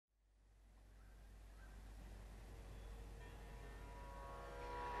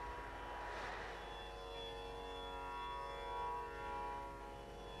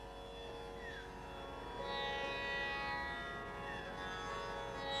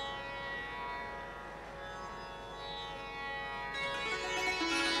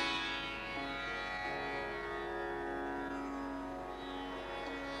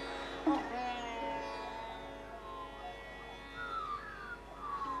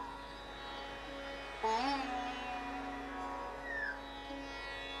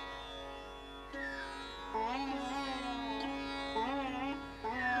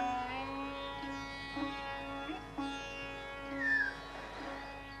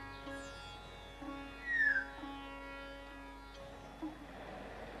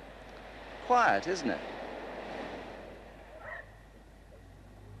quiet, isn't it?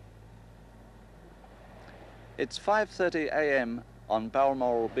 It's 5:30 a.m. on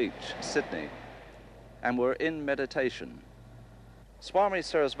Balmoral Beach, Sydney, and we're in meditation. Swami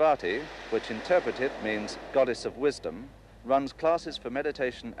Sarasvati, which interpreted means goddess of wisdom, runs classes for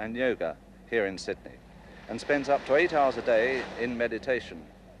meditation and yoga here in Sydney and spends up to 8 hours a day in meditation.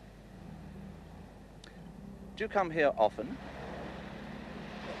 Do you come here often?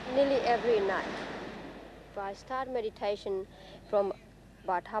 Nearly every night. I start meditation from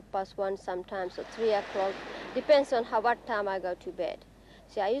about 1:30, sometimes at 3 o'clock. Depends on what time I go to bed.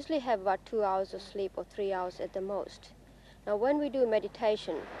 See, I usually have about 2 hours of sleep or 3 hours at the most. Now, when we do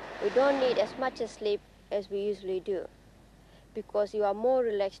meditation, we don't need as much sleep as we usually do, because you are more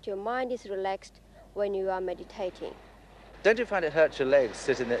relaxed, your mind is relaxed when you are meditating. Don't you find it hurts your legs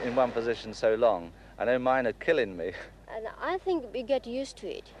sitting in one position so long? I know mine are killing me. And I think we get used to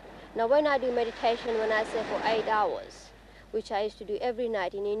it. Now, when I do meditation, when I say for 8 hours, which I used to do every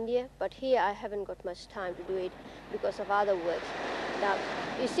night in India, but here I haven't got much time to do it because of other work. Now,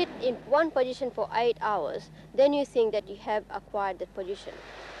 you sit in one position for 8 hours, then you think that you have acquired that position.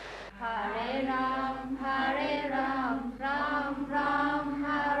 Hare Ram, Ram Ram,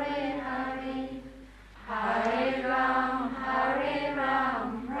 Hare Hare. Hare Ram,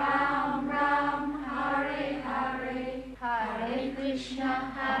 Ram Ram, Hare Hare. Hare Krishna,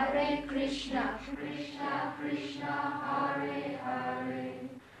 Krishna Krishna, Hare Hare.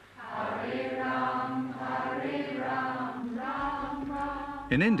 Hare Ram, Ram Ram.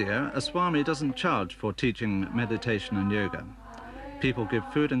 In India, a Swami doesn't charge for teaching meditation and yoga. People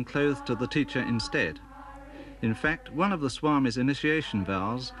give food and clothes to the teacher instead. In fact, one of the Swami's initiation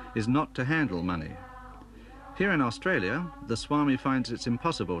vows is not to handle money. Here in Australia, the Swami finds it's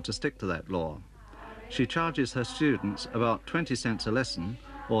impossible to stick to that law. She charges her students about 20 cents a lesson,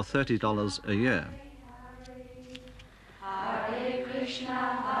 or $30 a year. Hare Krishna,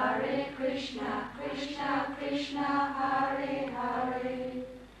 Krishna Krishna, Hare Hare.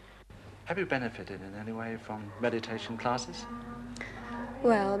 Have you benefited in any way from meditation classes?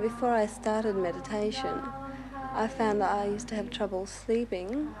 Well, before I started meditation, I found that I used to have trouble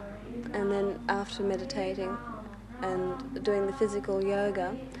sleeping, and then after meditating and doing the physical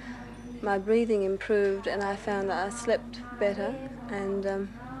yoga, my breathing improved and I found that I slept better, and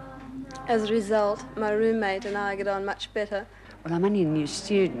as a result, my roommate and I get on much better. Well, I'm only a new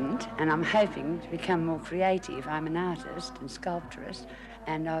student and I'm hoping to become more creative. I'm an artist and sculpturist,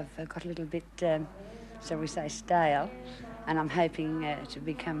 and I've got a little bit, shall we say, stale, and I'm hoping to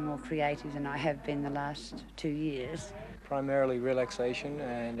become more creative than I have been the last 2 years. Primarily relaxation,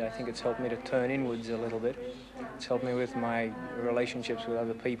 and I think it's helped me to turn inwards a little bit. It's helped me with my relationships with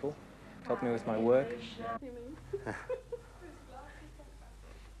other people. It's helped me with my work.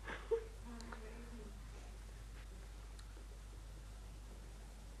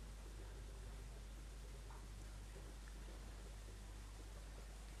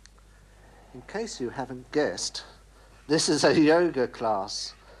 In case you haven't guessed, this is a yoga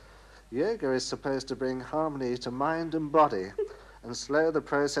class. Yoga is supposed to bring harmony to mind and body and slow the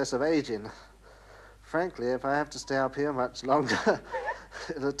process of aging. Frankly, if I have to stay up here much longer,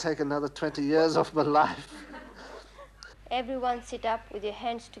 it'll take another 20 years off my life. Everyone sit up with your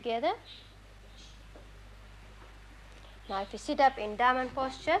hands together. Now, if you sit up in diamond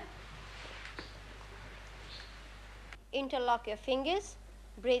posture, interlock your fingers,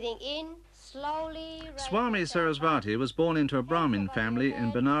 breathing in slowly. Swami Sarasvati was born into a Brahmin family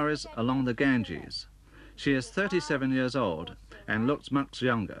in Benares along the Ganges. She is 37 years old and looks much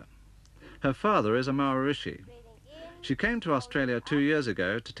younger. Her father is a Maharishi. She came to Australia 2 years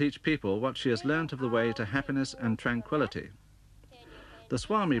ago to teach people what she has learnt of the way to happiness and tranquility. The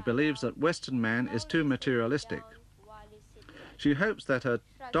Swami believes that Western man is too materialistic. She hopes that her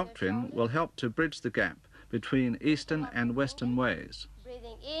doctrine will help to bridge the gap between Eastern and Western ways.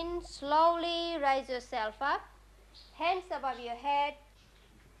 Breathing in, slowly raise yourself up, hands above your head.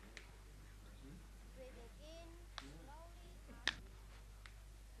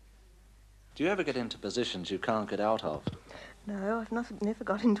 Do you ever get into positions you can't get out of? No, I've never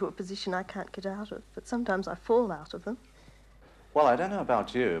got into a position I can't get out of, but sometimes I fall out of them. Well, I don't know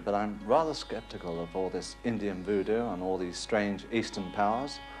about you, but I'm rather sceptical of all this Indian voodoo and all these strange Eastern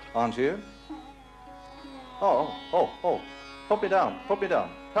powers, aren't you? Oh, put me down,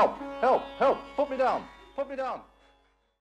 help, put me down.